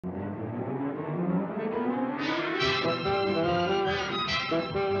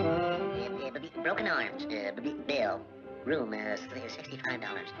Broken arms, bill. Room,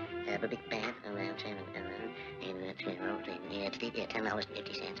 $65. Big band, around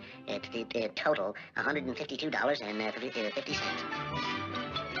 $10.50. It's the total, $152.50.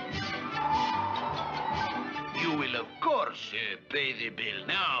 You will, of course, pay the bill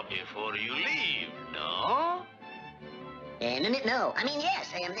now before you leave, no? No, I mean,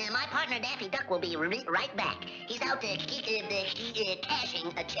 yes. My partner, Daffy Duck, will be right back. He's out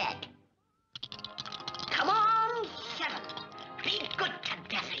cashing a check. Come on, 7. Be good to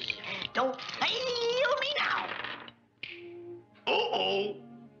Daffy. Don't fail me now. Uh-oh.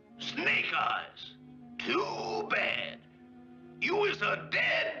 Snake eyes. Too bad. You is a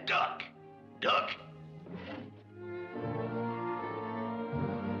dead duck. Duck.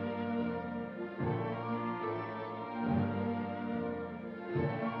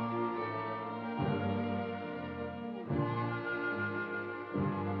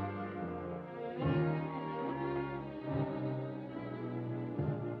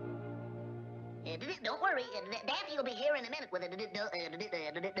 Don't worry, Daffy will be here in a minute with the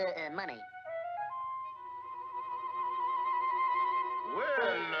money.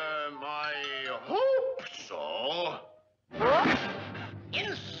 Well, I hope so.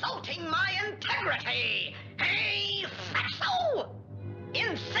 Insulting my integrity! Hey, fatso!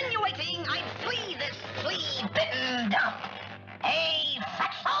 Insinuating I'd flee this flea-bitten dump! Hey,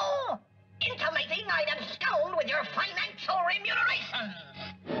 fatso! Intimating I'd abscond with your financial remunerations!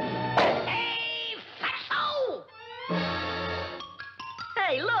 Hey, fatso!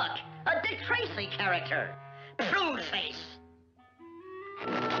 Hey, look! A Dick Tracy character! Prude face!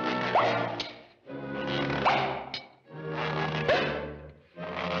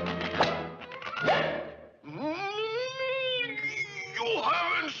 You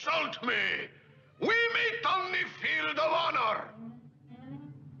have insulted me. We meet on the field of honor.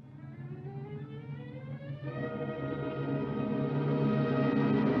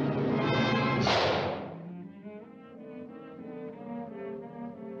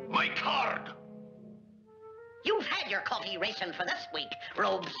 My card. You've had your coffee ration for this week,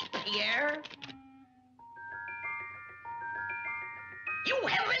 Robespierre. You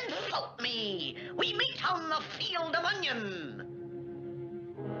have insulted me. We meet on the field of onion.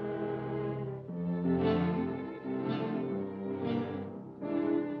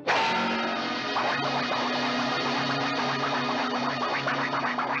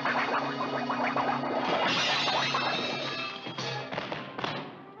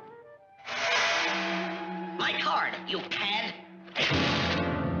 My card, you cad.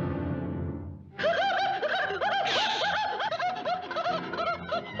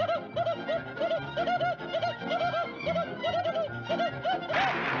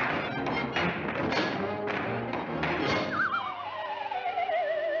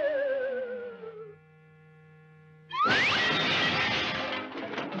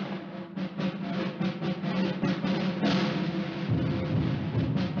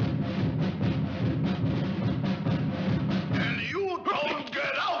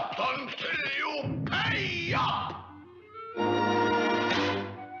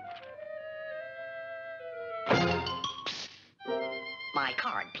 My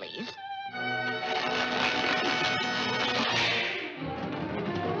card, please.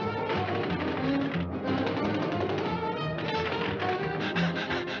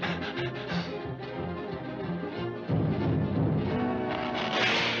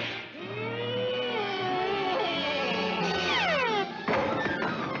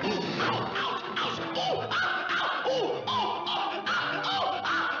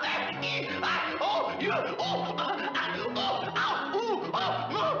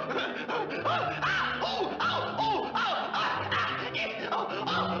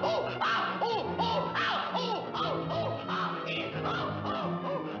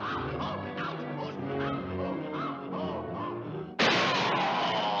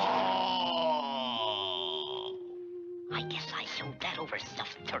 I guess I showed that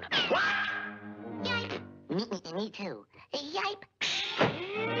overstuffed turnip. What? Yipe. Me too. Yipe.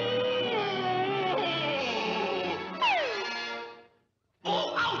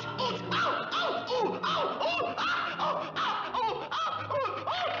 Oh, ouch! Ouch! Ow! Ow! Ooh! Ow! Oh! Ow! Oh! Ow! Oh!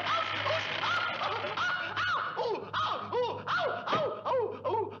 Ow! Oh! Ow! Ouch! Ouch! Ow! Ow! Ow! Ow!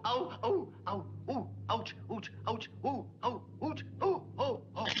 Ow! Ow! Ow! Ow! Ow! Ow! Ooh! Ouch! Ouch! Ouch! Ooh! Ow! Ouch! Ooh! Oh! Oh!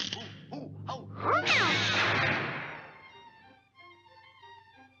 Ooh! Ooh! Ow!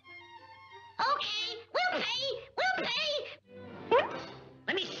 Okay, we'll pay. We'll pay.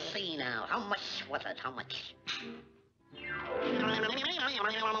 Let me see now. How much was it? How much?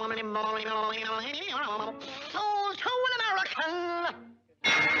 Sold to an American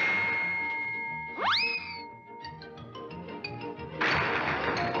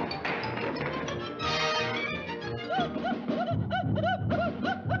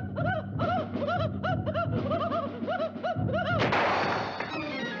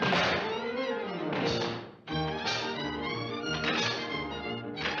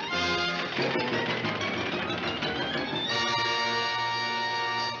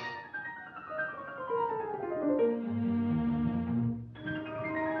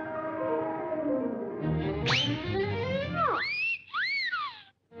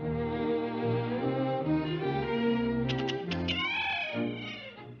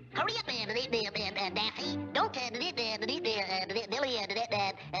Daffy. Don't dilly,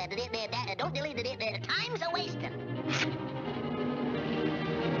 don't dilly, time's a-wasting.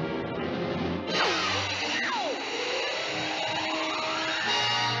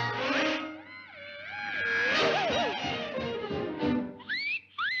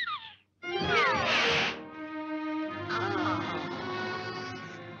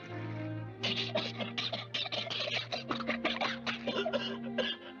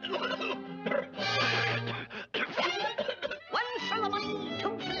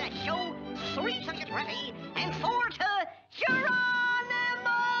 Ready, and 4 to Geronimo!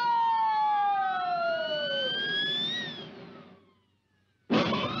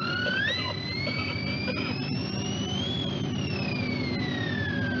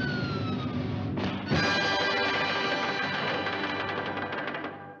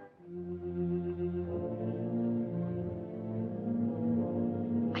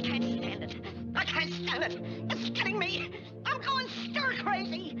 I can't stand it. I can't stand it. It's getting me. I'm going stir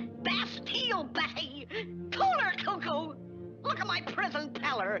crazy. Bastille Betty. Cooler cuckoo. Look at my prison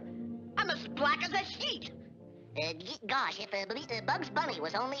pallor. I'm as black as a sheet. Gosh, if Bugs Bunny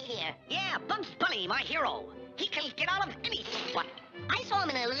was only here. Yeah, Bugs Bunny, my hero. He can get out of any spot. I saw him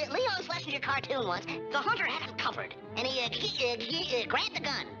in a Leon Schlesinger cartoon once. The hunter had him covered, and he grabbed the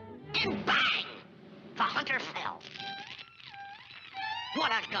gun. And bang! The hunter fell.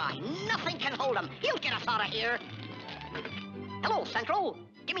 What a guy. Nothing can hold him. He'll get us out of here. Hello, Central.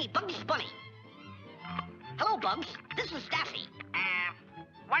 Give me Bugs Bunny. Hello, Bugs. This is Daffy.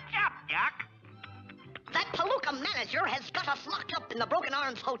 What's up, Doc? That Palooka manager has got us locked up in the Broken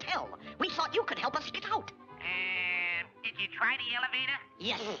Arms Hotel. We thought you could help us get out. Did you try the elevator?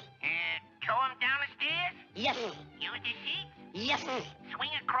 Yes. Throw him down the stairs? Yes. Use the sheet? Yes.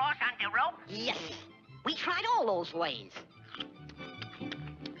 Swing across on the rope? Yes. We tried all those ways.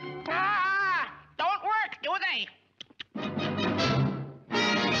 Don't work, do they?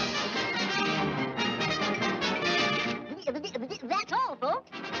 That's all, folks.